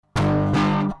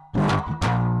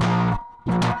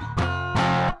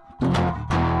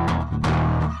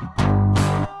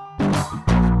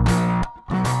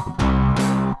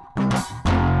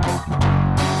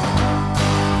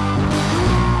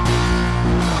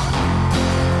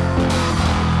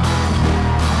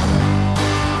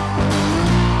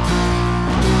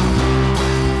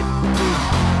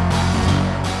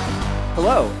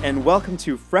and welcome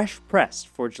to Fresh Pressed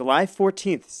for July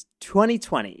 14th,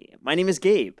 2020. My name is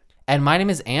Gabe. And my name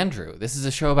is Andrew. This is a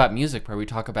show about music where we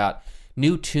talk about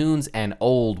new tunes and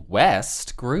Old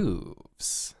West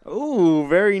grooves. Oh,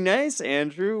 very nice,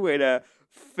 Andrew. Way to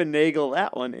finagle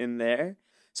that one in there.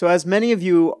 So as many of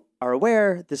you are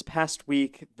aware, this past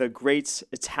week, the great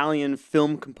Italian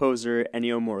film composer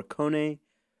Ennio Morricone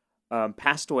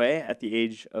passed away at the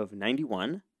age of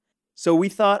 91. So we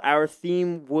thought our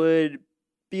theme would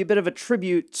be a bit of a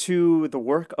tribute to the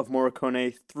work of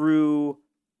Morricone through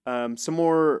some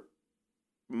more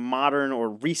modern or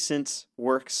recent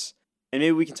works. And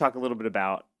maybe we can talk a little bit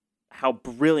about how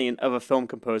brilliant of a film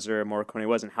composer Morricone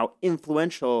was and how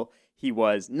influential he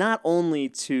was, not only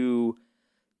to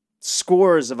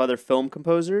scores of other film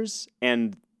composers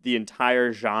and the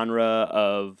entire genre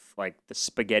of like the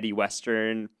spaghetti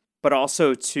western, but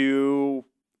also to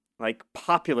like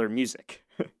popular music,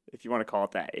 if you want to call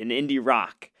it that, in indie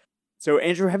rock. So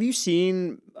Andrew, have you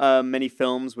seen many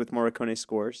films with Morricone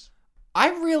scores? I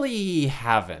really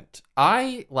haven't.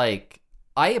 I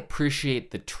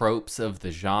appreciate the tropes of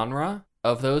the genre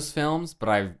of those films, but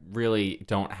I really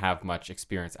don't have much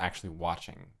experience actually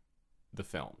watching the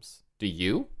films. Do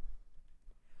you?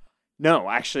 No,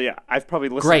 actually, I've probably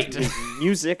listened to his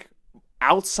music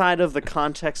outside of the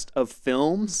context of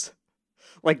films,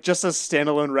 like just as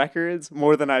standalone records,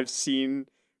 more than I've seen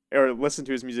or listened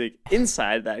to his music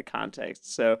inside that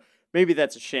context. So maybe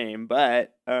that's a shame,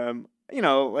 but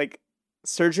like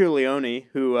Sergio Leone,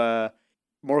 who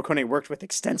Morricone worked with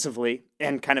extensively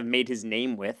and kind of made his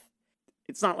name with.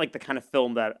 It's not like the kind of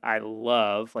film that I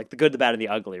love, like The Good, the Bad, and the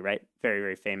Ugly, right? Very,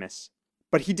 very famous.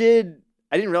 But I didn't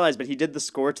realize, but he did the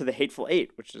score to The Hateful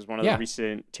Eight, which is one of the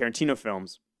recent Tarantino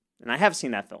films. And I have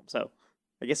seen that film, so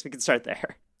I guess we could start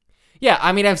there. Yeah,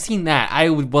 I mean, I've seen that. I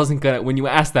wasn't gonna, when you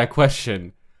asked that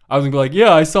question, I was gonna be like,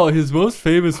 yeah, I saw his most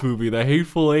famous movie, The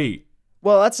Hateful Eight.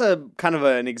 Well, that's a kind of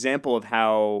an example of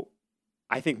how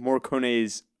I think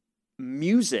Morricone's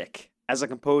music as a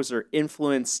composer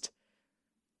influenced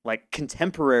like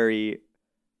contemporary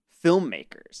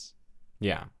filmmakers.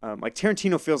 Yeah. Like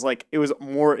Tarantino feels like it was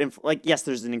more yes,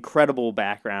 there's an incredible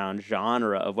background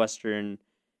genre of Western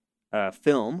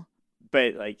film,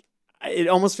 but like it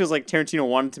almost feels like Tarantino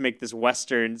wanted to make this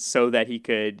Western so that he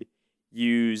could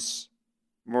use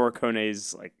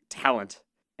Morricone's like talent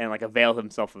and like avail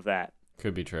himself of that.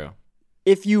 Could be true.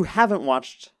 If you haven't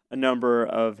watched a number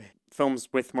of films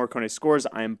with Morricone scores,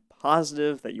 I'm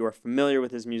positive that you are familiar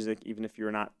with his music, even if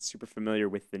you're not super familiar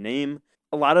with the name.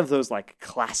 A lot of those like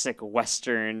classic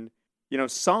Western,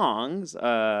 songs,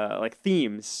 like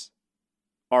themes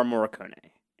are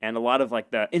Morricone. And a lot of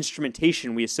like the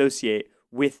instrumentation we associate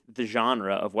with the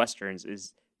genre of Westerns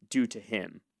is due to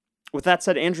him. With that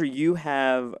said, Andrew, you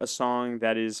have a song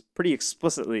that is pretty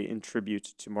explicitly in tribute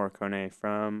to Morricone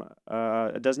from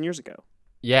a dozen years ago.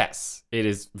 Yes, it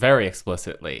is very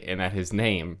explicitly, in that his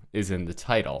name is in the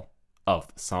title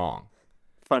of the song.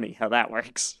 Funny how that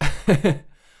works.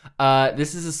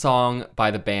 This is a song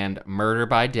by the band Murder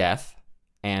by Death,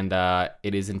 and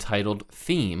it is entitled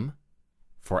Theme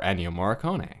for Ennio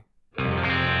Morricone.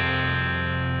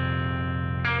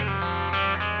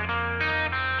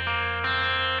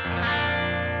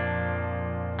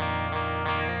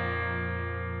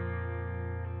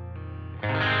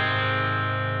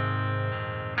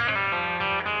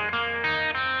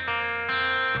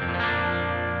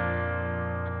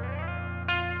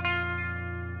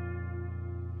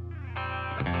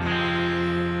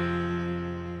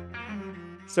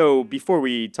 So before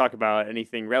we talk about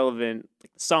anything relevant,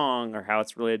 like the song or how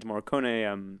it's related to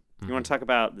Morricone, you want to talk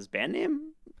about this band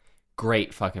name?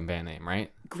 Great fucking band name,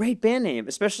 right? Great band name,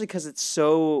 especially because it's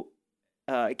so,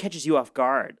 it catches you off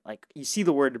guard. Like, you see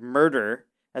the word murder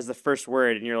as the first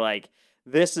word, and you're like,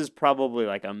 this is probably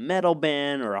like a metal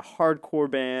band or a hardcore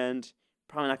band.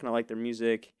 Probably not going to like their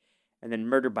music. And then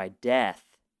Murder by Death,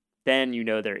 then you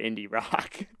know they're indie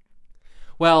rock.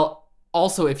 Well,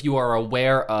 also, if you are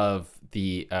aware of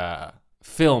the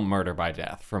film Murder by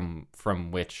Death,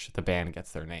 from which the band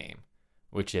gets their name,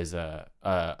 which is a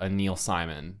Neil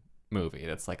Simon movie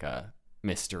that's like a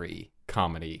mystery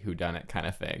comedy whodunit kind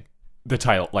of thing. The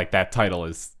title, like that title,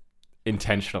 is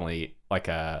intentionally like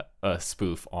a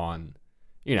spoof on,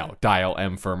 Dial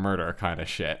M for Murder kind of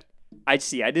shit. I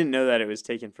see. I didn't know that it was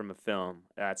taken from a film.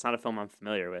 It's not a film I'm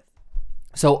familiar with.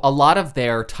 So a lot of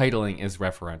their titling is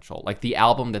referential. Like the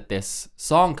album that this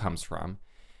song comes from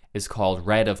is called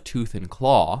Red of Tooth and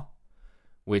Claw,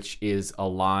 which is a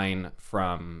line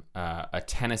from a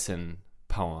Tennyson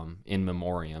poem, In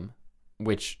Memoriam,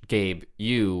 which, Gabe,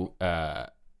 you,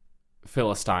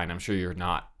 Philistine, I'm sure you're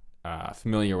not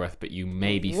familiar with, but you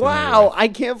may be familiar Wow, with. I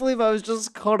can't believe I was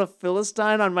just called a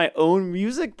Philistine on my own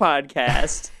music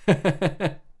podcast.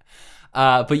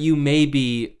 But you may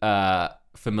be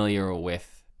familiar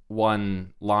with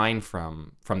one line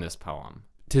from this poem.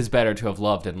 "'Tis better to have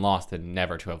loved and lost than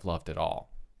never to have loved at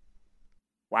all."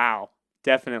 Wow,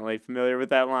 definitely familiar with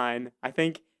that line. I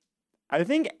think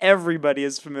everybody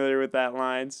is familiar with that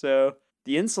line, so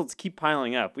the insults keep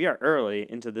piling up. We are early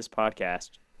into this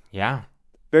podcast. Yeah.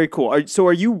 Very cool.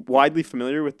 Are you widely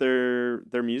familiar with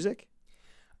their music?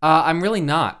 I'm really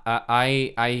not.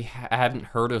 I hadn't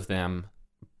heard of them,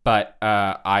 but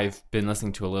I've been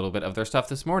listening to a little bit of their stuff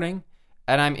this morning,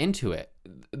 and I'm into it.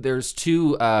 There's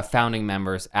two founding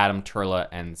members, Adam Turla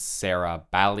and Sarah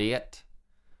Balliet,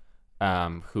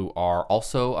 who are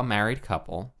also a married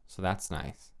couple, so that's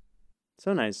nice.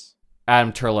 So nice.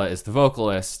 Adam Turla is the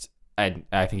vocalist, and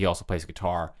I think he also plays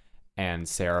guitar, and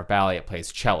Sarah Balliet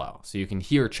plays cello. So you can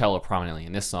hear cello prominently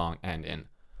in this song and in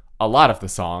a lot of the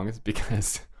songs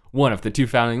because one of the two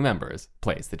founding members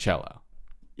plays the cello.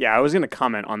 Yeah, I was going to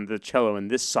comment on the cello in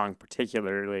this song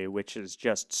particularly, which is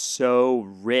just so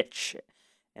rich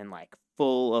and like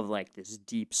full of like this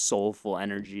deep soulful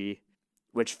energy,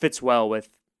 which fits well with,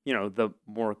 the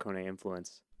Morricone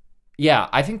influence. Yeah,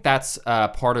 I think that's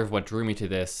part of what drew me to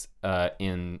this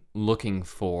in looking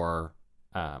for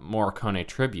Morricone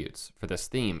tributes for this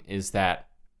theme, is that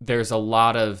there's a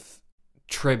lot of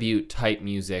tribute type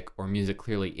music or music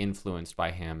clearly influenced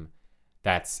by him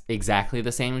that's exactly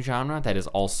the same genre, that is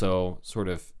also sort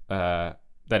of that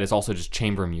is also just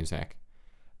chamber music,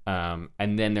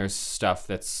 and then there's stuff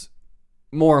that's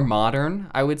more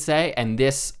modern, I would say, and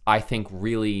this I think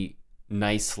really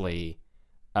nicely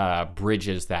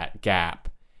bridges that gap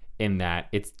in that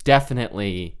it's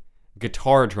definitely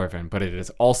guitar driven, but it is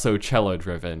also cello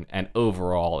driven, and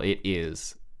overall it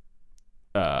is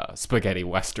spaghetti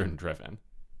western driven.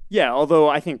 Yeah, although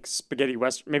I think spaghetti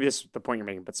western, maybe this is the point you're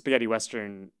making, but spaghetti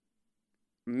western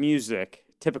music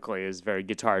typically is very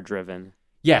guitar driven.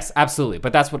 Yes, absolutely.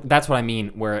 But that's what I mean,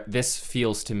 where this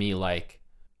feels to me like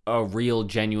a real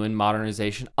genuine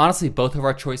modernization. Honestly, both of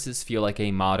our choices feel like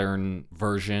a modern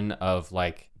version of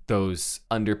like those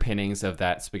underpinnings of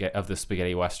the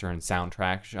spaghetti western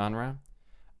soundtrack genre.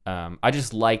 I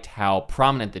just liked how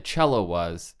prominent the cello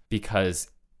was because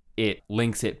it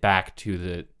links it back to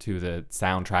the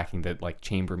soundtracking, the like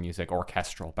chamber music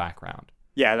orchestral background.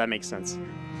 Yeah, that makes sense.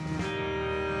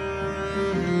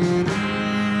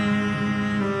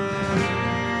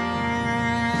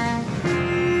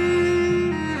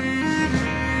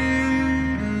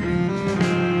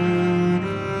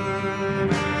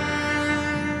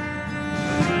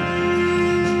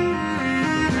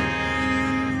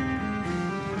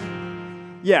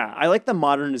 Yeah, I like the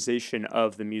modernization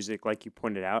of the music, like you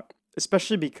pointed out,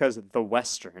 especially because the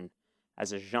Western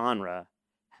as a genre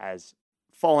has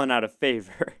fallen out of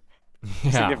favor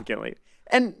significantly.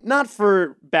 And not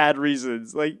for bad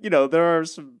reasons. Like, there are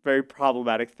some very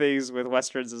problematic things with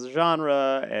Westerns as a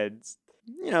genre and,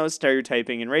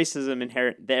 stereotyping and racism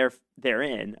inherent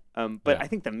therein. But I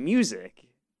think the music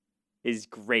is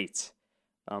great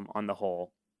on the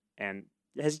whole and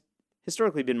has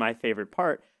historically been my favorite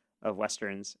part of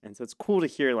Westerns. And so it's cool to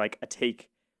hear like a take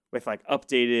with like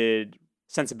updated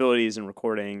sensibilities and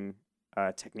recording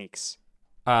techniques.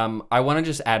 I want to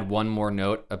just add one more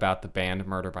note about the band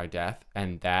Murder by Death,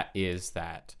 and that is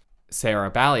that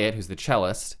Sarah Balliet, who's the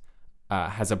cellist,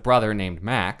 has a brother named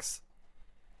Max,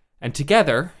 and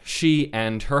together she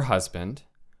and her husband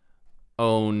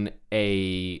own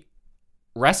a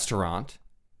restaurant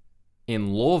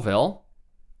in Louisville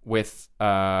with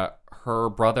her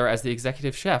brother as the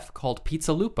executive chef called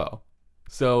Pizza Lupo.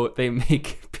 So they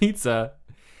make pizza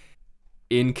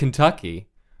in Kentucky,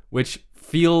 which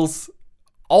feels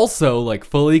also like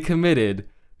fully committed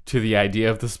to the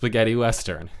idea of the spaghetti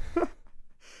western.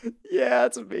 Yeah,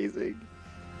 it's amazing.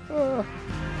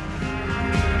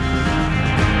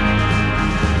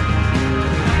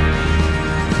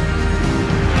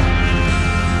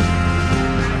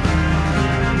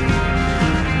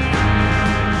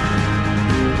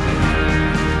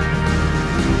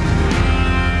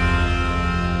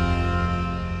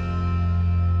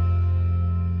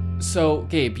 So,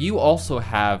 Gabe, you also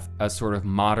have a sort of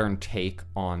modern take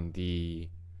on the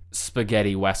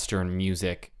spaghetti western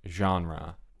music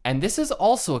genre. And this is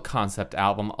also a concept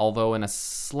album, although in a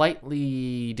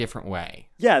slightly different way.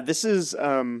 Yeah, this is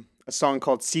a song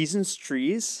called Seasons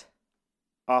Trees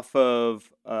off of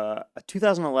a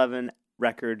 2011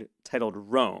 record titled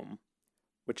Rome,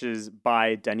 which is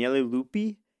by Daniele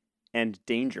Lupi and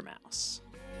Danger Mouse.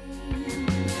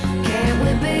 Can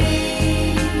we be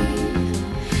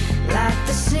like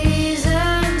the sea?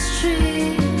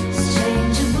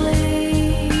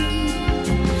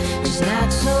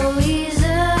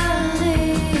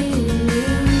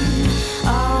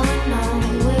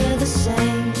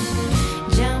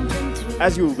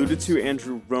 As you alluded to,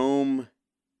 Andrew, Rome,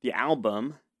 the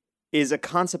album, is a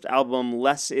concept album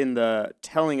less in the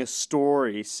telling a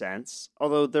story sense,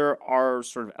 although there are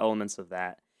sort of elements of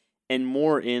that, and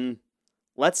more in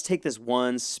let's take this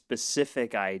one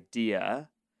specific idea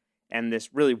and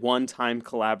this really one-time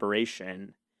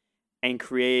collaboration and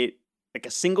create like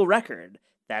a single record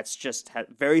that's just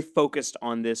very focused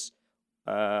on this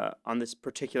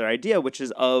particular idea, which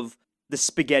is of the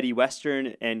spaghetti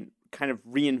western, and kind of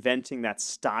reinventing that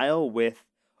style with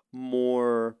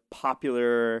more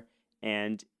popular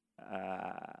and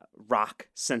rock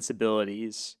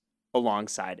sensibilities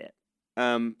alongside it.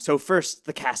 So first,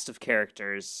 the cast of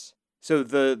characters. So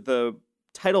the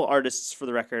title artists for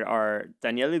the record are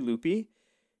Daniele Lupi,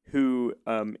 who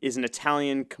is an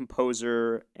Italian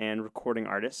composer and recording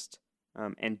artist,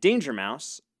 and Danger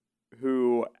Mouse,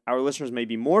 who our listeners may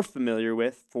be more familiar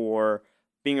with for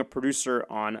being a producer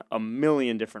on a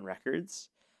million different records.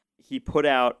 He put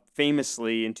out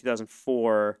famously in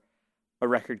 2004 a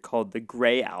record called the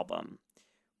Grey Album,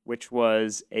 which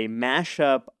was a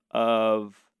mashup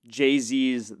of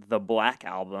Jay-Z's The Black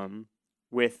Album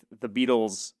with the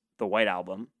Beatles' The White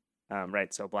Album.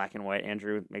 Right, so black and white,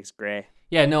 Andrew, makes gray.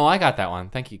 Yeah, no, I got that one.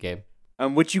 Thank you, Gabe.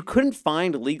 Which you couldn't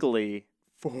find legally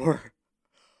for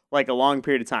like a long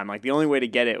period of time. Like the only way to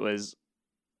get it was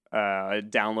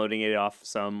downloading it off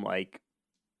some like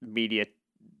media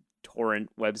torrent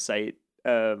website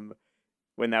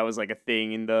when that was like a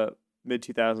thing in the mid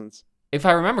 2000s. If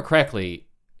I remember correctly,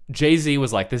 Jay-Z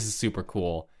was like, this is super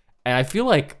cool. And I feel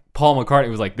like Paul McCartney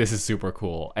was like, this is super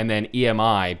cool. And then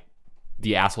EMI,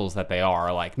 the assholes that they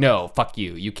are like, no, fuck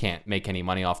you. You can't make any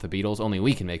money off the Beatles. Only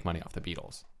we can make money off the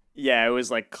Beatles. Yeah, it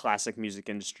was like classic music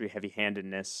industry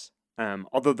heavy-handedness.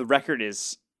 Although the record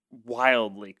is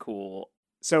wildly cool.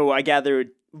 So I gathered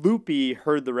Lupi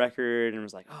heard the record and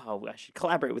was like, oh, I should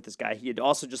collaborate with this guy. He had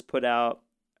also just put out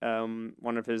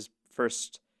one of his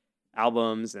first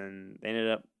albums, and they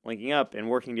ended up linking up and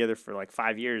working together for like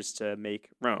 5 years to make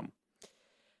Rome.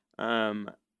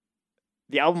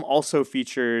 The album also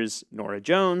features Norah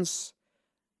Jones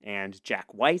and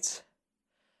Jack White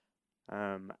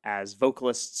as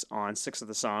vocalists on 6 of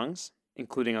the songs,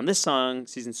 including on this song,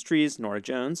 Season's Trees, Norah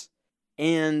Jones.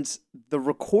 And the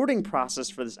recording process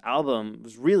for this album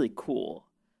was really cool.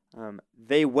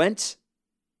 They went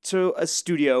to a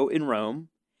studio in Rome,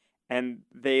 and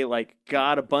they like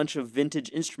got a bunch of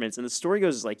vintage instruments. And the story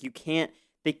goes is like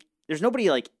there's nobody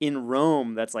like in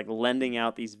Rome that's like lending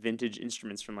out these vintage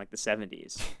instruments from like the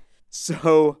 70s.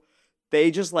 So they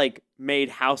just like made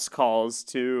house calls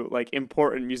to like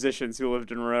important musicians who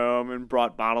lived in Rome and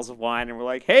brought bottles of wine and were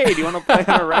like, hey, do you want to play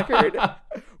on a record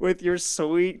with your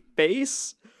sweet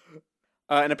bass?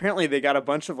 And apparently they got a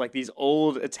bunch of like these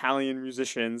old Italian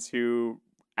musicians who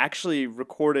actually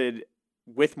recorded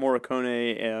with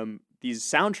Morricone these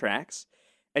soundtracks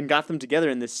and got them together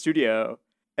in this studio.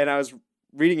 And I was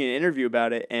reading an interview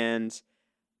about it, and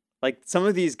like some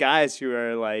of these guys who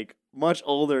are like much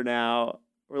older now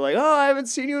were like, oh, I haven't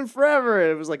seen you in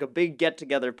forever. It was like a big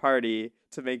get-together party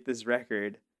to make this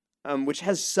record, which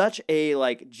has such a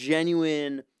like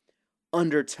genuine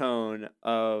undertone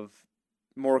of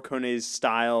Morricone's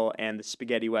style and the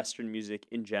spaghetti western music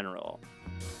in general.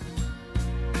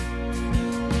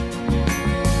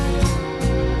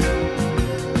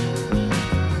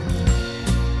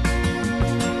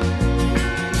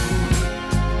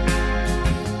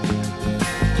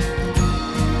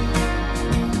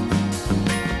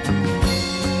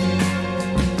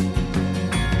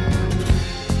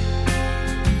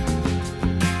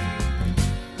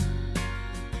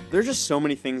 There's just so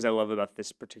many things I love about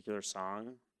this particular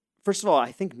song. First of all,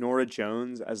 I think Norah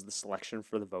Jones as the selection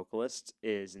for the vocalist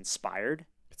is inspired.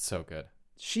 It's so good.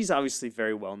 She's obviously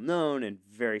very well known and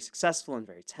very successful and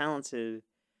very talented,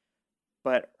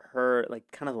 but her like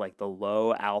kind of like the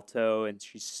low alto, and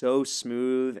she's so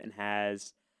smooth and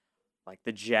has like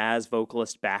the jazz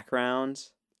vocalist background,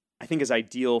 I think is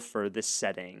ideal for this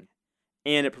setting.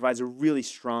 And it provides a really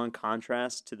strong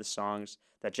contrast to the songs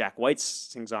that Jack White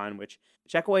sings on, which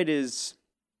Jack White is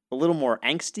a little more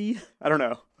angsty. I don't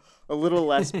know. A little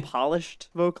less polished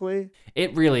vocally.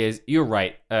 It really is. You're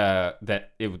right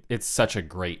that it's such a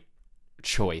great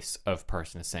choice of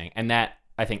person to sing. And that,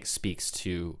 I think, speaks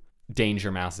to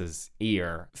Danger Mouse's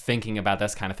ear, thinking about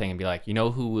this kind of thing and be like, you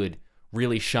know who would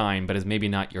really shine, but is maybe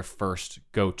not your first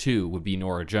go-to, would be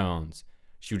Norah Jones.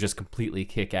 She would just completely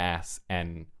kick ass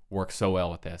and work so well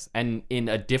with this. And in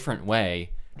a different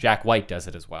way, Jack White does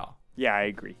it as well. Yeah, I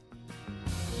agree.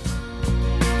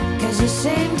 'Cause you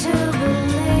seem to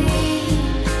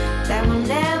believe that we'll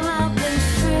never be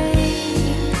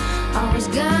free, always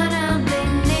gonna be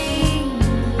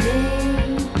needed.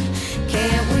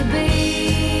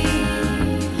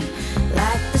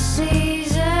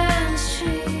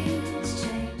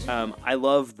 I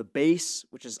love the bass,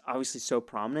 which is obviously so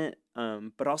prominent.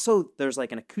 But also there's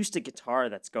like an acoustic guitar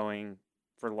that's going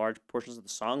for large portions of the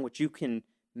song, which you can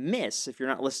miss if you're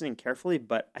not listening carefully.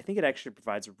 But I think it actually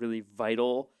provides a really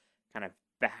vital kind of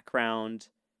background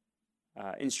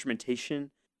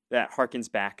instrumentation that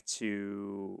harkens back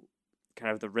to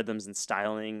kind of the rhythms and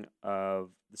styling of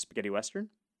the spaghetti western.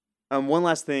 One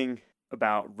last thing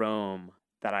about Rome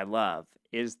that I love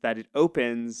is that it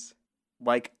opens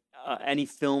like any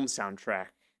film soundtrack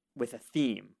with a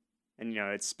theme, and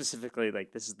it's specifically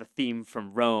like this is the theme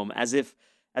from Rome, as if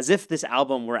this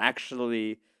album were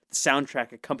actually the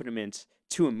soundtrack accompaniment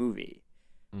to a movie.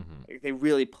 Like, they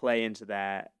really play into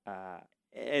that,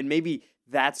 and maybe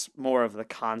that's more of the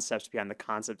concept behind the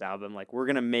concept album. Like, we're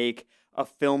gonna make a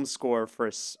film score for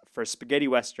a spaghetti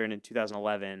western in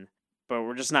 2011, but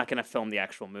we're just not gonna film the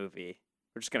actual movie.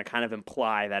 We're just gonna kind of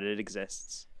imply that it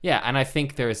exists. Yeah, and I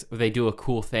think they do a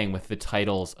cool thing with the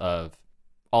titles of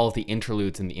all of the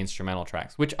interludes and the instrumental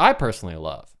tracks, which I personally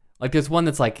love. Like, there's one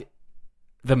that's like,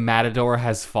 The Matador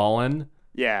Has Fallen.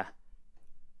 Yeah.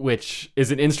 Which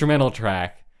is an instrumental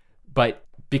track, but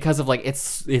because of like,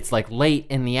 it's like late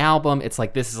in the album, it's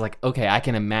like, this is like, okay, I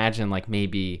can imagine like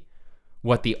maybe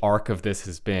what the arc of this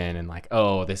has been, and like,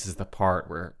 oh, this is the part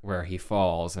where he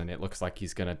falls and it looks like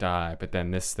he's gonna die, but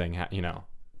then this thing,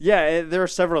 Yeah, there are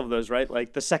several of those, right?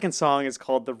 Like, the second song is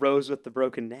called "The Rose with the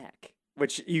Broken Neck,"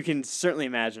 which you can certainly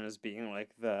imagine as being like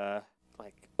the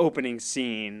opening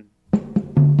scene.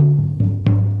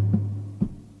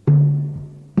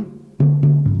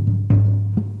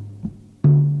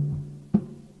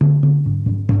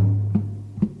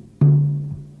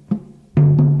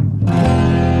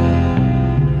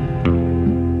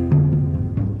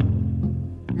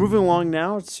 Moving along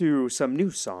now to some new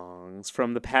songs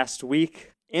from the past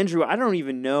week. Andrew, I don't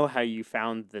even know how you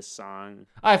found this song.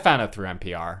 I found it through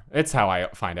NPR. It's how I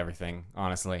find everything,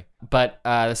 honestly. But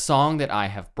the song that I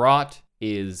have brought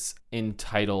is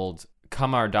entitled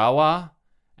Kamardawa,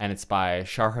 and it's by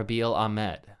Sharhabil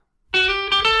Ahmed.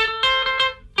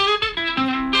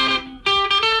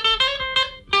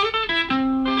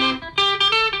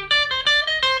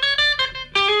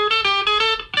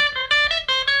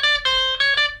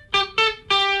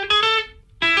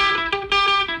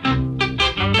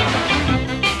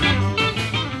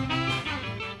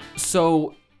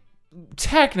 So,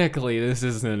 technically, this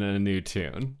isn't a new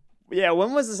tune. Yeah,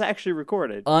 when was this actually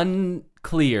recorded?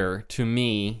 Unclear to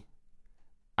me.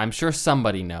 I'm sure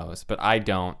somebody knows, but I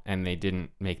don't, and they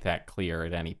didn't make that clear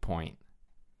at any point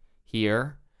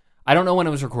here. I don't know when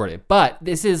it was recorded, but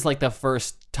this is like the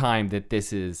first time that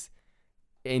this is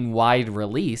in wide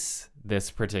release,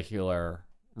 this particular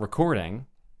recording,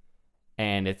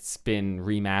 and it's been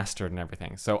remastered and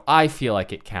everything. So I feel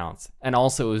like it counts. And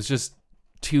also, it was just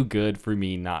too good for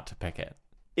me not to pick it.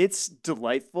 It's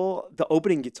delightful. The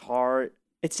opening guitar,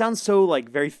 it sounds so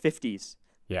like very 50s.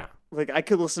 Yeah. Like, I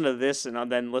could listen to this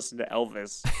and then listen to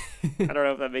Elvis. I don't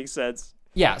know if that makes sense.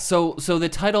 Yeah, so the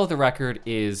title of the record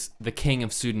is The King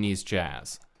of Sudanese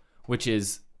Jazz, which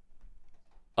is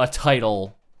a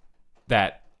title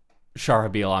that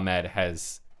Sharhabil Ahmed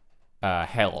has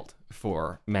held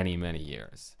for many, many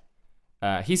years.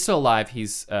 He's still alive.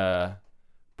 He's born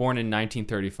in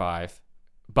 1935.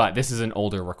 But this is an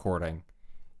older recording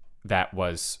that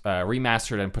was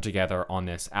remastered and put together on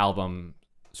this album,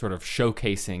 sort of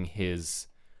showcasing his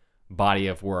body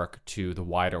of work to the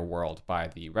wider world by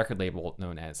the record label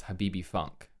known as Habibi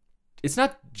Funk. It's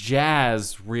not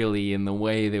jazz, really, in the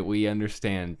way that we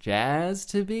understand jazz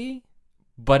to be,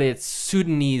 but it's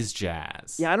Sudanese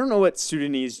jazz. Yeah, I don't know what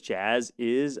Sudanese jazz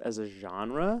is as a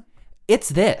genre. It's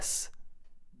this.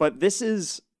 But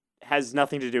this has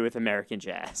nothing to do with American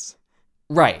jazz.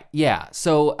 Right, yeah.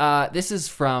 So this is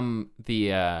from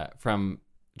directly from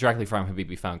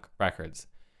Habibi Funk Records.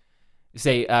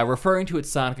 Say, referring to its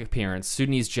sonic appearance,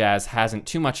 Sudanese jazz hasn't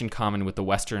too much in common with the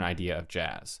Western idea of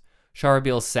jazz.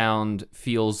 Sharhabil's sound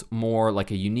feels more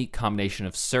like a unique combination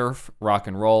of surf, rock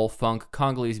and roll, funk,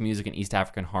 Congolese music, and East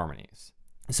African harmonies.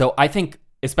 So I think,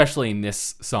 especially in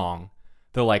this song,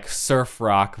 the like surf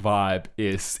rock vibe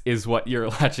is what you're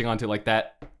latching onto, like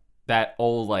that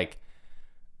old like.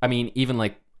 I mean, even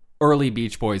like early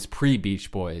Beach Boys,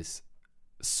 pre-Beach Boys,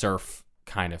 surf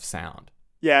kind of sound.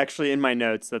 Yeah, actually, in my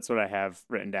notes, that's what I have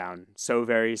written down. So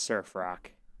very surf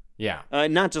rock. Yeah.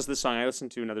 Not just this song. I listened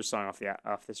to another song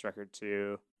off this record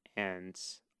too, and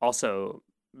also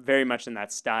very much in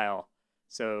that style.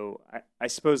 So I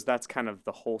suppose that's kind of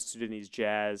the whole Sudanese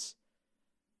jazz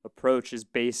approach is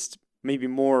based maybe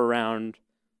more around,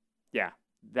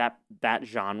 that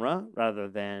genre rather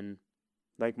than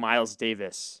like Miles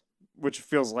Davis which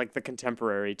feels like the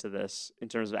contemporary to this in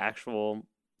terms of actual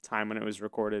time when it was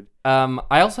recorded.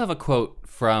 I also have a quote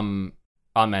from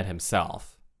Ahmed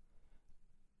himself.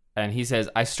 And he says,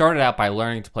 I started out by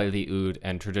learning to play the oud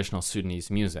and traditional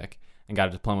Sudanese music and got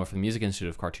a diploma from the Music Institute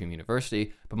of Khartoum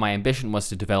University, but my ambition was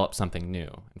to develop something new.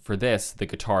 And for this, the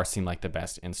guitar seemed like the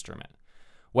best instrument.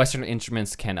 Western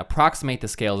instruments can approximate the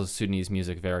scales of Sudanese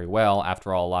music very well.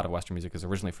 After all, a lot of Western music is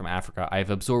originally from Africa. I have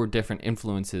absorbed different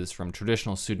influences from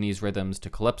traditional Sudanese rhythms to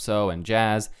calypso and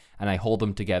jazz, and I hold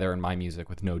them together in my music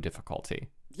with no difficulty.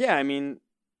 Yeah, I mean,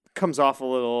 comes off a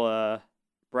little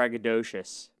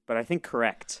braggadocious, but I think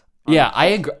correct. Yeah,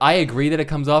 I agree that it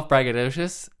comes off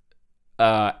braggadocious,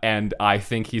 and I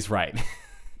think he's right.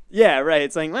 Yeah, right.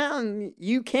 It's like, well,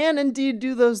 you can indeed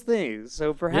do those things,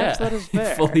 so perhaps that is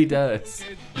fair. It fully does.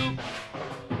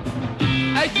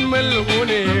 أجمل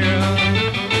غنية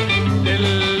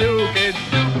دلوك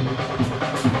الدب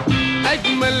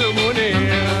أجمل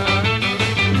غنية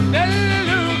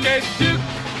دلوك الدب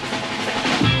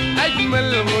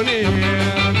أجمل غنية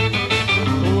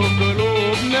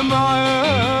وقلوبنا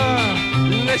معاه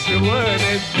نشوان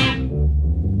الدب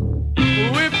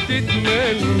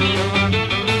وبتتمنى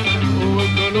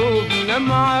وقلوبنا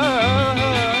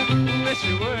معاه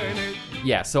نشوان الدب.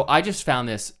 Yeah, so I just found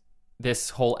this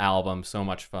whole album so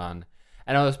much fun,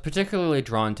 and I was particularly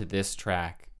drawn to this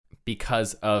track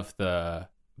because of the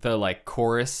like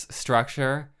chorus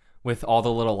structure with all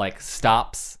the little like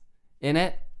stops in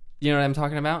it. You know what I'm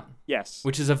talking about? Yes.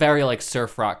 Which is a very like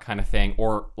surf rock kind of thing,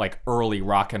 or like early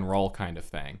rock and roll kind of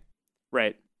thing.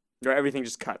 Right. Where everything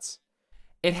just cuts.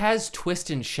 It has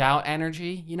twist and shout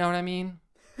energy, you know what I mean?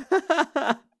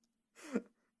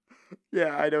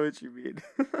 Yeah, I know what you mean.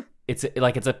 It's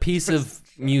a piece of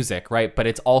music, right? But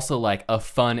it's also like a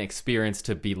fun experience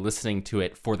to be listening to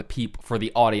it for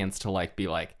the audience to like be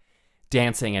like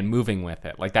dancing and moving with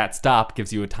it. Like that stop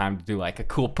gives you a time to do like a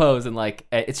cool pose, and like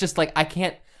it's just like I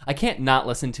can't not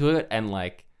listen to it and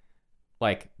like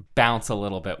bounce a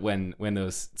little bit when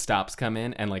those stops come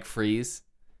in and like freeze.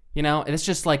 You know, and it's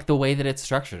just like the way that it's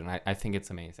structured, and I think it's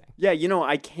amazing. Yeah, you know,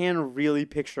 I can really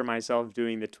picture myself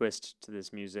doing the twist to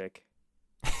this music.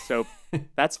 So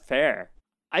that's fair.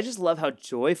 I just love how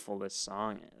joyful this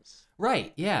song is.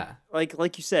 Right, yeah.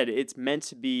 Like you said, it's meant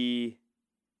to be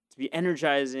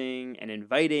energizing and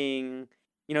inviting.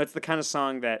 You know, it's the kind of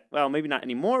song that, well, maybe not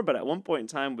anymore, but at one point in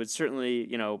time would certainly,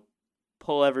 you know,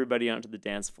 pull everybody onto the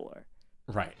dance floor.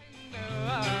 Right.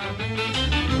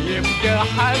 يبقى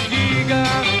حقيقة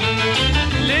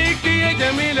لك يا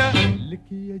جميلة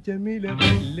لك يا جميلة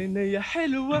لنا يا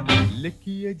حلوة لك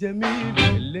يا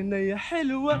جميلة لنا يا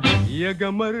حلوة يا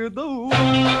قمر ضوء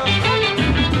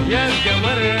يا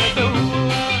قمر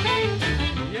ضوء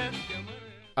يا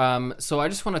قمر. So I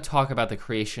just want to talk about the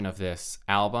creation of this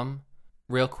album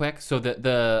real quick. So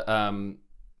the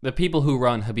people who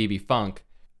run Habibi Funk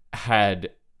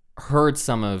had heard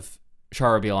some of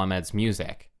Shahriar Ahmed's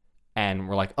music, and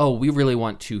we're like, oh, we really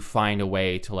want to find a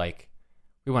way to like,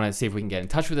 we want to see if we can get in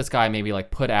touch with this guy, maybe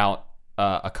like put out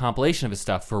a compilation of his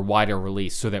stuff for wider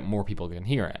release so that more people can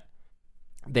hear it.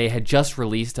 They had just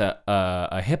released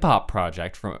a hip hop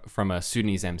project from a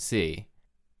Sudanese MC.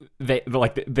 They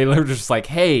literally just like,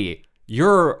 hey,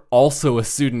 you're also a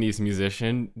Sudanese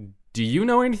musician. Do you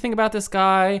know anything about this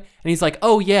guy? And he's like,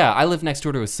 oh yeah, I live next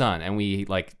door to his son, and we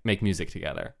like make music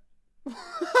together.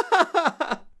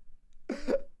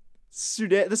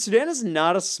 The Sudan is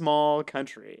not a small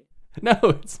country. No,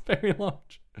 it's very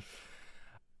large.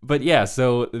 But yeah,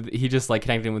 so he just like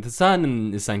connected him with his son,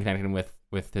 and his son connected him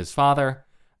with his father.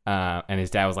 And his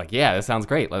dad was like, yeah, this sounds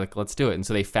great. Let's do it. And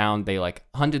so they like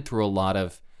hunted through a lot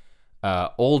of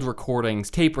old recordings,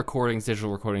 tape recordings,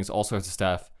 digital recordings, all sorts of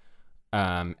stuff,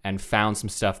 and found some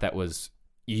stuff that was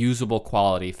usable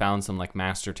quality, found some like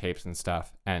master tapes and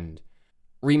stuff, and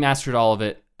remastered all of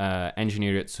it,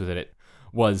 engineered it so that it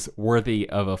was worthy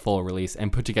of a full release,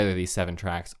 and put together these 7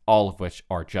 tracks, all of which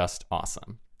are just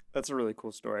awesome. That's a really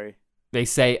cool story. They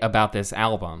say about this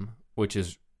album, which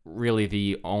is really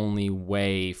the only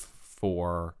way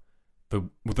for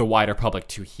the wider public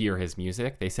to hear his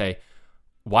music, they say,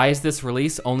 why is this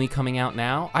release only coming out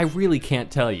now? I really can't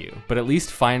tell you, but at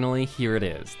least finally here it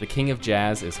is. The King of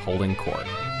Jazz is holding court.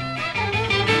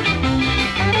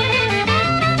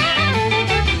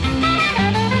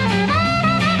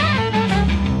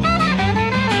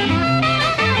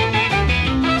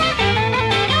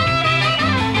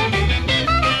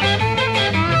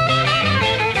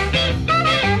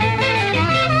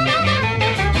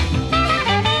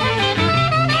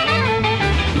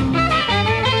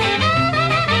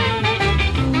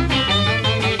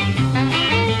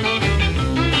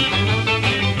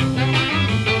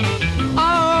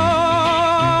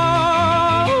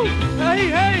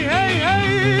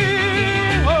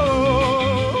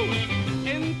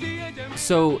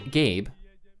 So, Gabe,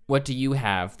 what do you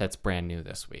have that's brand new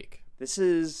this week? This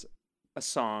is a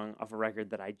song off a record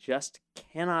that I just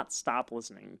cannot stop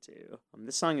listening to.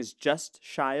 This song is Just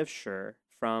Shy of Sure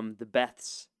from The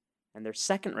Beths and their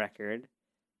second record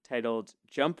titled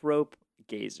Jump Rope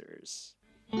Gazers.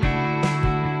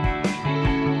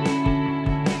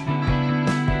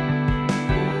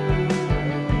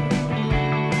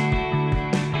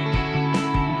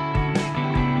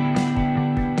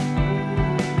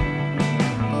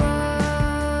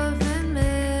 Love and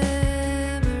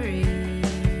memory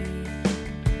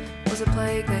was a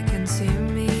plague that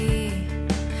consumed me,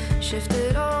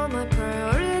 shifted all my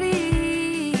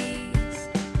priorities.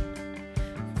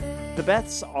 The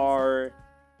Beths are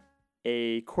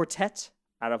a quartet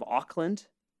out of Auckland,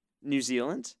 New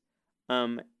Zealand,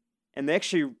 and they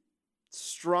actually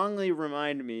strongly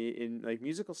remind me in like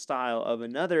musical style of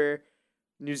another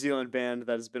New Zealand band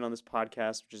that has been on this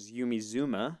podcast, which is Yumi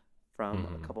Zuma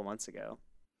from a couple months ago.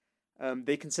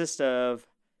 They consist of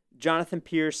Jonathan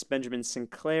Pierce, Benjamin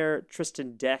Sinclair,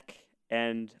 Tristan Deck,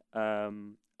 and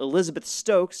Elizabeth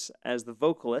Stokes as the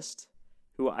vocalist,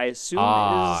 who I assume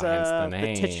is hence the the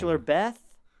name. titular Beth.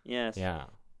 Yes. Yeah.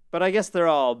 But I guess they're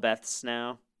all Beths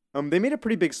now. They made a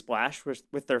pretty big splash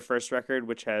with their first record,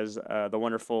 which has the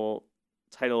wonderful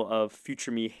title of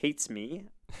Future Me Hates Me.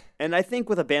 And I think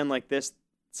with a band like this,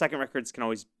 second records can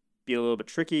always be a little bit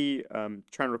tricky, trying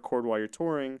to record while you're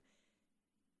touring.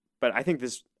 But I think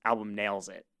this album nails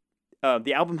it.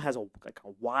 The album has a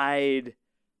wide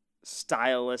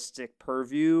stylistic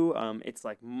purview. It's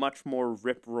like much more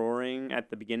rip-roaring at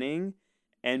the beginning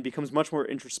and becomes much more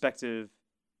introspective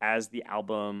as the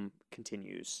album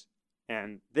continues.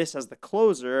 And this, as the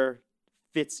closer,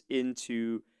 fits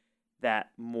into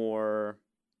that more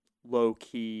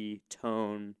low-key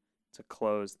tone to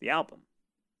close the album.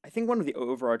 I think one of the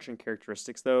overarching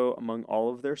characteristics, though, among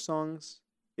all of their songs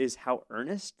is how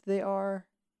earnest they are.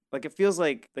 Like, it feels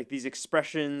like these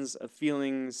expressions of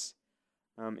feelings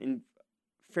in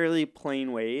fairly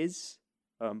plain ways,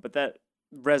 but that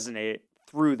resonate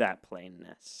through that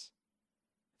plainness,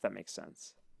 if that makes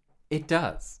sense. It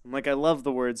does. Like, I love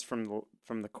the words from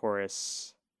the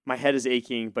chorus. My head is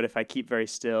aching, but if I keep very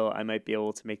still, I might be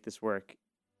able to make this work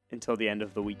until the end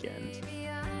of the weekend.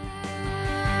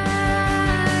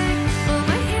 Well,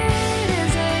 my head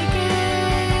is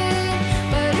aching,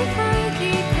 but if I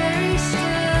keep very still,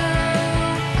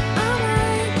 I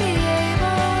might be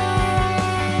able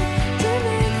to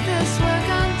make this work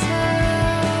until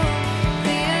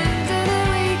the end of the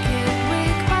week.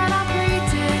 But I'll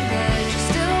pretend that you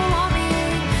still want me.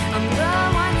 I'm the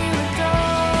one you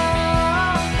adore,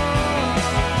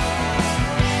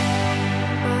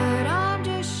 but I'm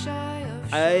just shy of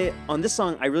On this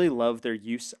song, I really love their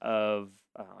use of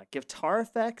guitar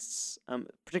effects,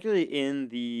 particularly in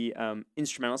the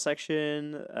instrumental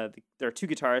section. There are two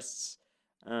guitarists.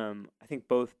 I think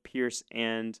both Pierce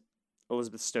and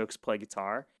Elizabeth Stokes play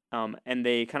guitar, and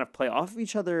they kind of play off of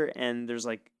each other. And there's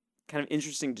like kind of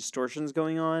interesting distortions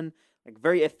going on, like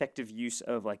very effective use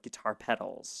of like guitar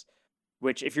pedals.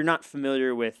 Which, if you're not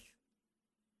familiar with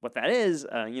what that is,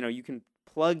 you can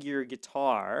plug your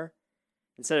guitar.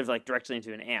 Instead of like directly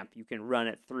into an amp, you can run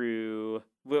it through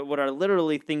what are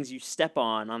literally things you step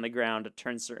on the ground to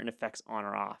turn certain effects on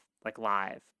or off, like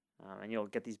live. And you'll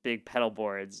get these big pedal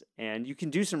boards, and you can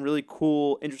do some really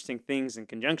cool, interesting things in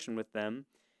conjunction with them.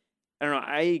 I don't know,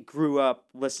 I grew up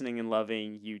listening and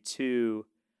loving U2,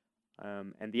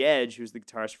 and The Edge, who's the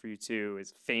guitarist for U2,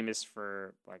 is famous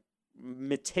for like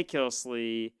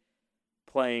meticulously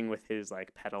playing with his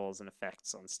like pedals and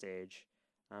effects on stage.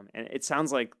 And it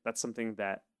sounds like that's something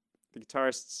that the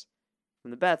guitarists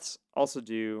from the Beths also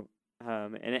do.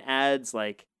 And it adds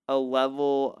like a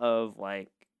level of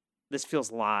like, this feels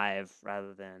live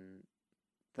rather than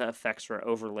the effects were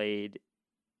overlaid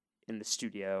in the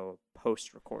studio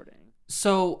post-recording.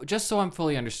 So, just so I'm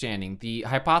fully understanding, the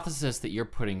hypothesis that you're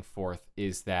putting forth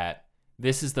is that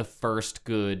this is the first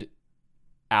good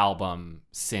album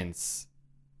since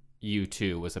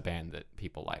U2 was a band that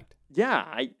people liked. Yeah,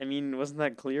 I mean, wasn't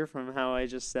that clear from how I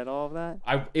just said all of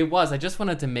that? It was. I just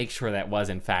wanted to make sure that was,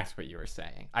 in fact, what you were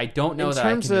saying. I don't know In that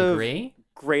I terms can of agree.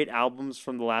 Great albums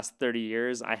from the last 30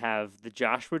 years, I have The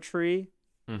Joshua Tree.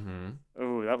 Mm-hmm.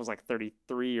 Oh, that was like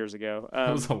 33 years ago.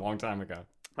 That was a long time ago.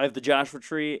 I have The Joshua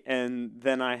Tree, and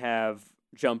then I have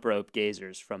Jump Rope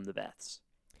Gazers from the Beths.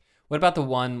 What about the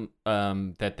one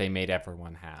that they made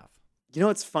everyone have? You know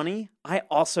what's funny? I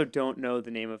also don't know the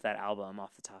name of that album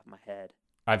off the top of my head.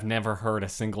 I've never heard a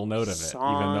single note of it,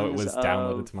 even though it was Songs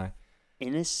downloaded of to my...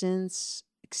 Innocence,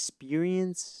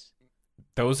 Experience.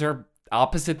 Those are...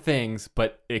 opposite things,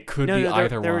 but it could No, be no,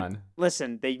 either one.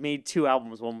 Listen, they made 2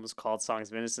 albums. One was called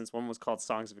Songs of Innocence. One was called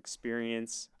Songs of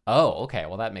Experience. Oh, okay.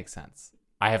 Well, that makes sense.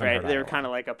 I haven't Right? heard They were either kind of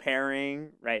one. like a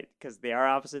pairing, right? Because they are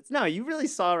opposites. No, you really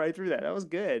saw right through that. That was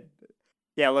good.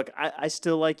 Yeah, look, I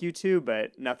still like you too,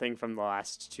 but nothing from the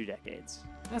last 2 decades.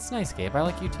 That's nice, Gabe. I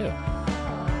like you too.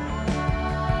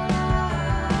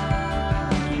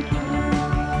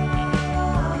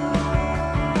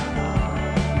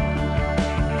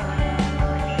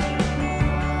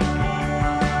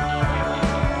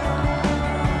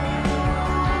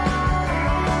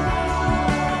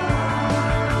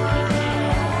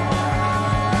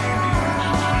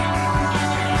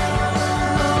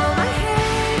 Oh, my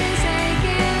head is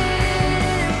aching,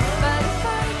 but if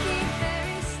I keep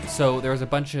very still. So there was a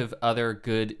bunch of other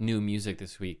good new music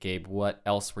this week, Gabe. What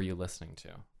else were you listening to?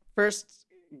 First,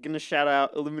 gonna shout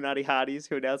out Illuminati Hotties,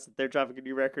 who announced that they're dropping a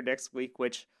new record next week,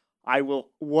 which I will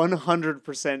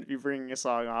 100% be bringing a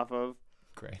song off of.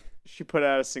 Great. She put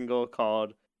out a single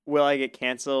called Will I Get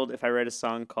Cancelled If I Write a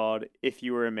Song Called If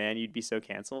You Were a Man, You'd Be So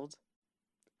Cancelled?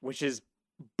 Which is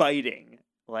biting.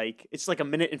 Like, it's like a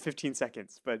minute and 15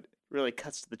 seconds, but really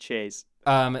cuts to the chase.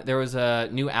 There was a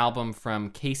new album from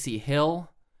Casey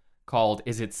Hill called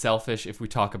 "Is It Selfish If We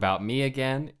Talk About Me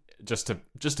Again?" Just to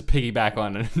piggyback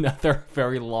on another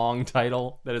very long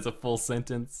title that is a full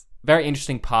sentence. Very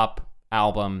interesting pop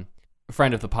album. A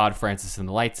friend of the pod, Francis and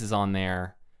the Lights, is on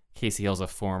there. Casey Hill's a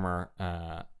former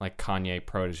like Kanye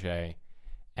protege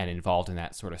and involved in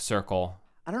that sort of circle.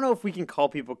 I don't know if we can call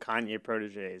people Kanye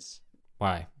proteges,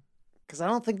 Why? because I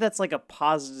don't think that's like a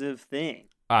positive thing.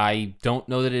 I don't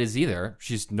know that it is either.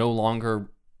 She's no longer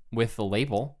with the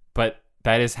label, but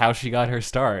that is how she got her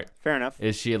start. Fair enough.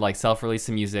 Is she had like self-released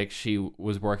some music. She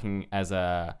was working as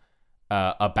a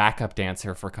backup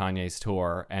dancer for Kanye's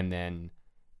tour, and then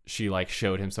she like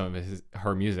showed him some of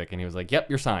her music, and he was like, "Yep,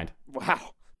 you're signed."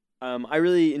 Wow. I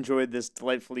really enjoyed this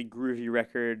delightfully groovy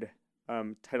record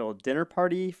titled Dinner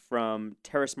Party from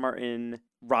Terrace Martin,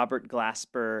 Robert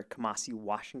Glasper, Kamasi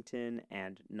Washington,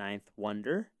 and Ninth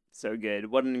Wonder. So good.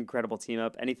 What an incredible team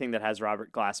up. Anything that has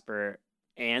Robert Glasper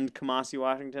and Kamasi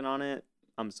Washington on it,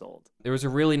 I'm sold. There was a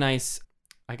really nice,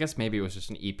 I guess maybe it was just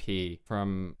an EP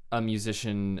from a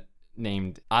musician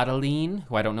named Adeline,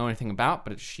 who I don't know anything about,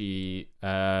 but she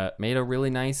made a really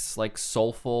nice, like,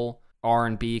 soulful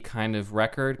R&B kind of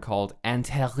record called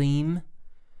Interim,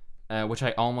 which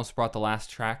I almost brought the last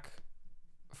track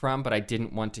from, but I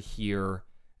didn't want to hear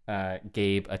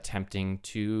Gabe attempting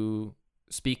to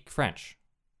speak French,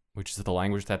 which is the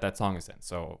language that song is in,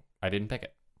 so I didn't pick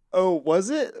it. Oh, was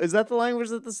it? Is that the language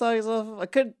that the song is off of? I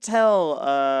couldn't tell.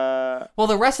 Well,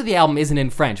 the rest of the album isn't in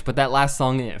French, but that last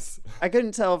song is. I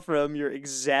couldn't tell from your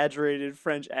exaggerated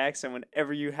French accent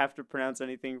whenever you have to pronounce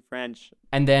anything French.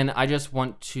 And then I just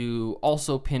want to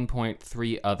also pinpoint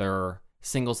 3 other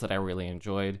singles that I really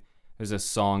enjoyed. There's a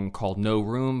song called No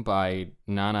Room by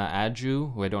Nana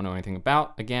Adju, who I don't know anything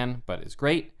about, again, but is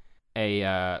great.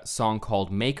 A song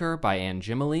called Maker by Ann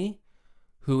Jimily,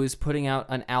 who is putting out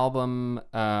an album,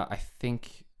 I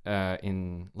think,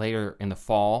 later in the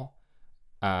fall.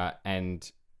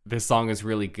 And this song is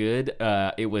really good.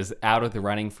 It was out of the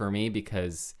running for me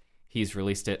because he's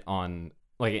released it on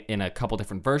like in a couple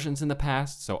different versions in the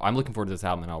past. So I'm looking forward to this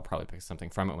album, and I'll probably pick something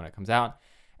from it when it comes out.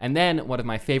 And then one of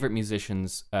my favorite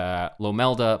musicians,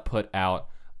 Lomelda, put out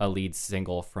a lead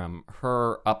single from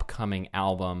her upcoming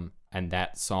album, and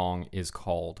that song is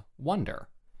called Wonder.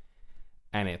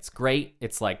 And it's great.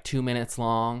 It's like 2 minutes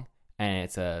long, and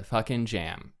it's a fucking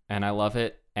jam. And I love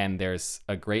it. And there's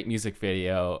a great music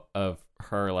video of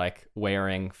her like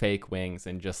wearing fake wings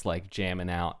and just like jamming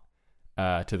out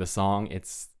to the song.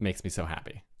 It's makes me so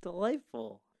happy.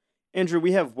 Delightful. Andrew,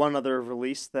 we have one other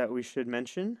release that we should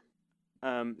mention.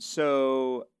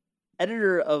 So,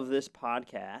 editor of this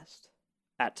podcast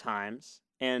at times,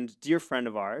 and dear friend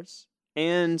of ours,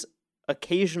 and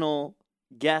occasional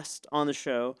guest on the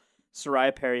show,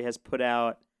 Soraya Perry, has put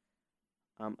out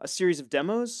a series of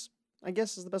demos, I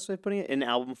guess is the best way of putting it, in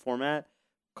album format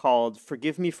called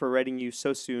Forgive Me for Writing You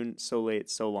So Soon, So Late,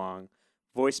 So Long.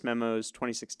 Voice Memos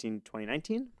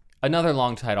 2016-2019. Another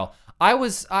long title. I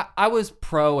was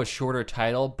pro a shorter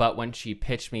title, but when she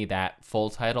pitched me that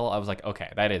full title, I was like,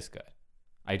 okay, that is good.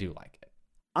 I do like it.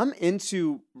 I'm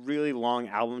into really long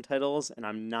album titles, and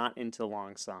I'm not into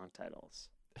long song titles.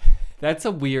 That's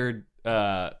a weird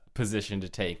position to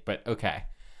take, but okay.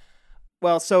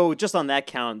 Well, so just on that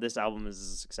count, this album is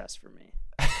a success for me.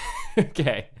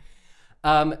 Okay.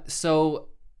 So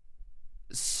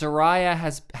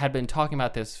Soraya had been talking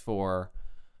about this for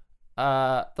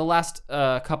the last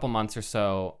couple months or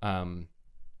so,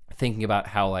 thinking about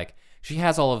how like she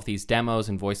has all of these demos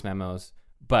and voice memos,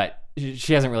 but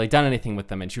she hasn't really done anything with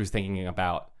them. And she was thinking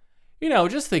about,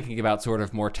 just thinking about sort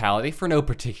of mortality for no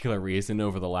particular reason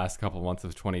over the last couple months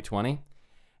of 2020,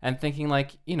 and thinking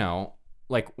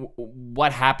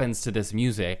what happens to this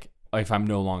music if I'm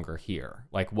no longer here?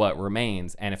 Like, what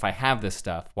remains? And if I have this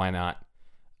stuff, why not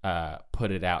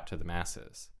put it out to the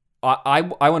masses? I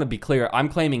want to be clear. I'm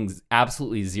claiming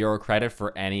absolutely zero credit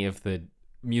for any of the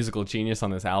musical genius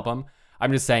on this album.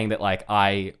 I'm just saying that, like,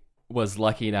 I was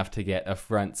lucky enough to get a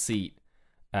front seat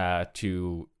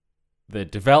to the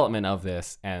development of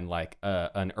this, and like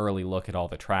an early look at all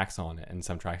the tracks on it, and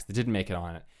some tracks that didn't make it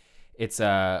on it. It's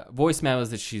voice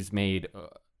memos that she's made,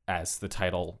 as the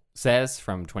title says,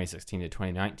 from 2016 to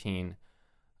 2019,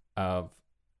 of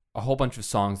a whole bunch of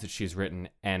songs that she's written,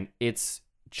 and it's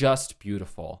just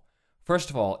beautiful. First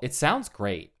of all, it sounds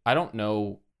great. I don't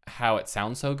know how it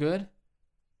sounds so good,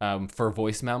 for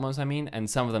voice memos, I mean, and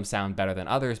some of them sound better than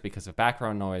others because of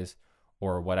background noise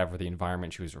or whatever the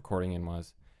environment she was recording in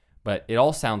was. But it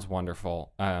all sounds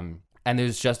wonderful, and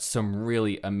there's just some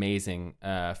really amazing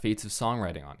feats of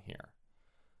songwriting on here.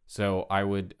 So I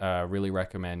would really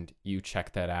recommend you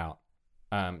check that out.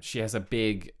 She has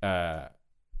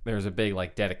there's a big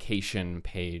like dedication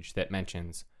page that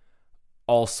mentions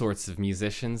all sorts of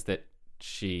musicians that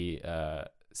she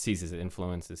sees as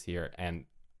influences here, and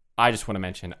I just want to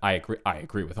mention I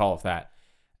agree with all of that,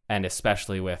 and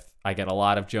especially with, I get a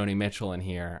lot of Joni Mitchell in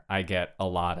here. I get a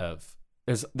lot of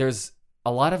there's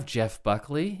a lot of Jeff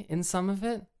Buckley in some of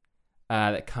it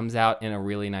that comes out in a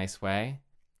really nice way,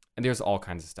 and there's all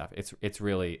kinds of stuff. It's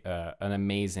really an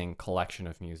amazing collection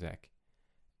of music,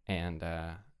 and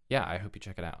I hope you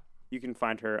check it out. You can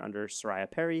find her under Soraya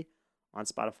Perry on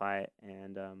Spotify,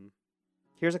 and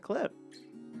here's a clip.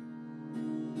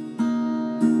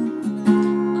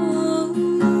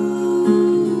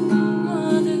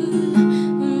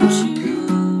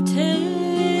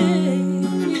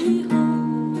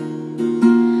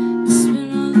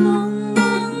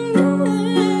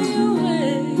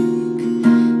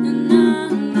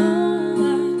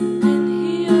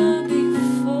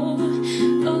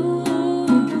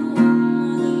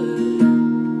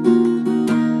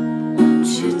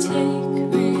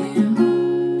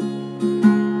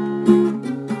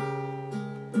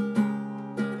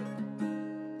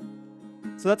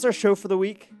 So that's our show for the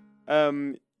week.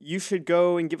 You should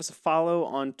go and give us a follow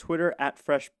on Twitter at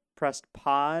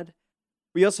FreshPressedPod.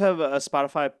 We also have a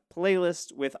Spotify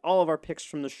playlist with all of our picks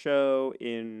from the show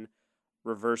in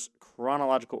reverse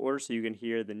chronological order, so you can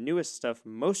hear the newest stuff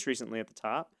most recently at the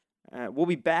top. We'll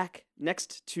be back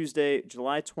next Tuesday,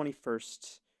 July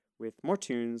 21st, with more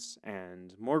tunes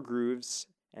and more grooves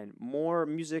and more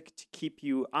music to keep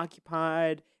you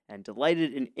occupied and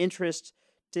delighted and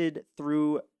interested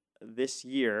through this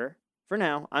year. For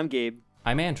now, I'm Gabe.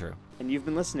 I'm Andrew. And you've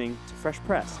been listening to Fresh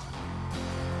Pressed.